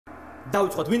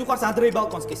დავიწყოთ, ვინ უყვარს ანდრეი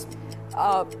ბალკონსკის?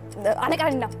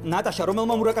 ანეკარინა. ნატაშა,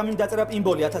 რომელმა მურაკამიმ დაწერა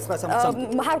პინბოლი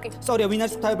 1960. ჰარუკი. სწორია, ვინ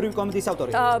არის ღვთაებრივი კომედიის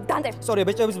ავტორი? დანტე. სწორია,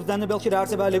 ბეჭდების ბრძანებელში რა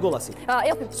არსებაა ლეგოლასი?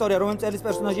 ელფი. სწორია, რომელი მწერლის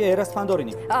პერსონაჟია ერას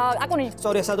ფანდორინი? აკუნინი.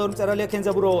 სწორია, სადავრი მწერალია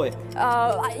კენზაბურო ოე?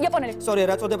 იაპონელი. სწორია,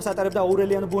 რა წოდებას ატარებდა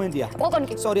აურელიანო ბუენდია?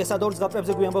 პოლკოვნიკი. სწორია, სადავრის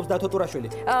ზღაპრებზე გვიანბობს დათო ტურაშვილი?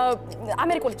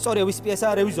 ამერიკული. სწორია, ვის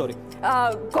პიესაა რევიზორი?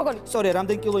 გოგოლი. სწორია,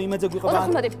 რამდენ კილო იმედზე გვიყობა?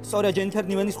 50. სწორია, ჯენიფერ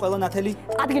ნივენის ყველა ნათელი?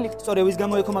 ადგილი. სწორია, ვის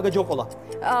გამო ეკო მაგა ჯოყოლა?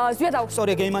 ზვიადაუ.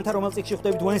 სწორია, გეიმანთან რომელ წიგნში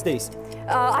ხვდებით Wednesdays?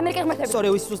 ამერიკელი ღმერთები.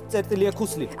 სწორია, ვის წერტილია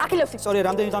ქუსლი? აქილევსი. სწორია,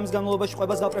 რამდენი ღამის განმავლობაში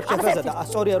ყვებას გაფრთხილ შეხვედრა და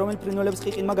სწორია, რომელი ფრინველების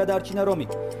ყიყინმა გადაარჩინა რომი?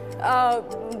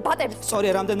 ბატები.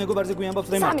 სწორია, რამდენ მეგობარზე გვიანბობს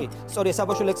რემარკი? სწორია,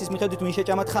 საბავშვო ლექსის მიხედვით ვინ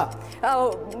შეჭამათ ხა?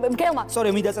 მგელმა.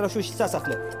 სწორია, მი დაწერა შუშის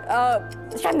სასახლე?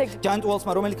 შემდეგი.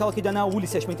 ჯანტუალსმა რომელი ქალაქიდანაა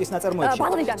ულისე შმიტის ნაწარმოებში?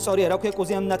 ბალონიდან. სწორია, რა ქვია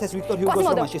კუზიამ ნათეს ვიქტორ ჰიუგოს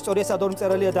რომანში? სწორია, სადავრი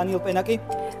მწერალია დანიელ პენაკი?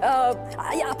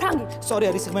 ფრანგი. სწორია,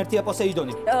 რის ღმერთია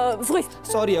პოსეიდონი? ზღვის.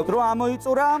 სწორია, დრო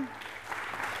ამოიწურა.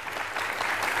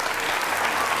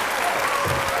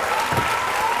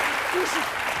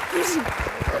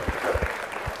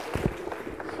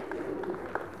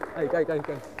 კაი.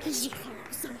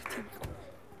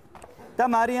 და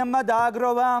მარიამმა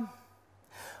დააგროვა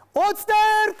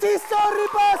 21 სწორი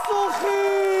პასუხი!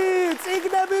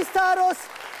 წიგნების თაროს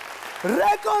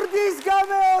რეკორდის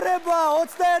გამეორება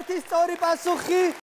 21 სწორი პასუხი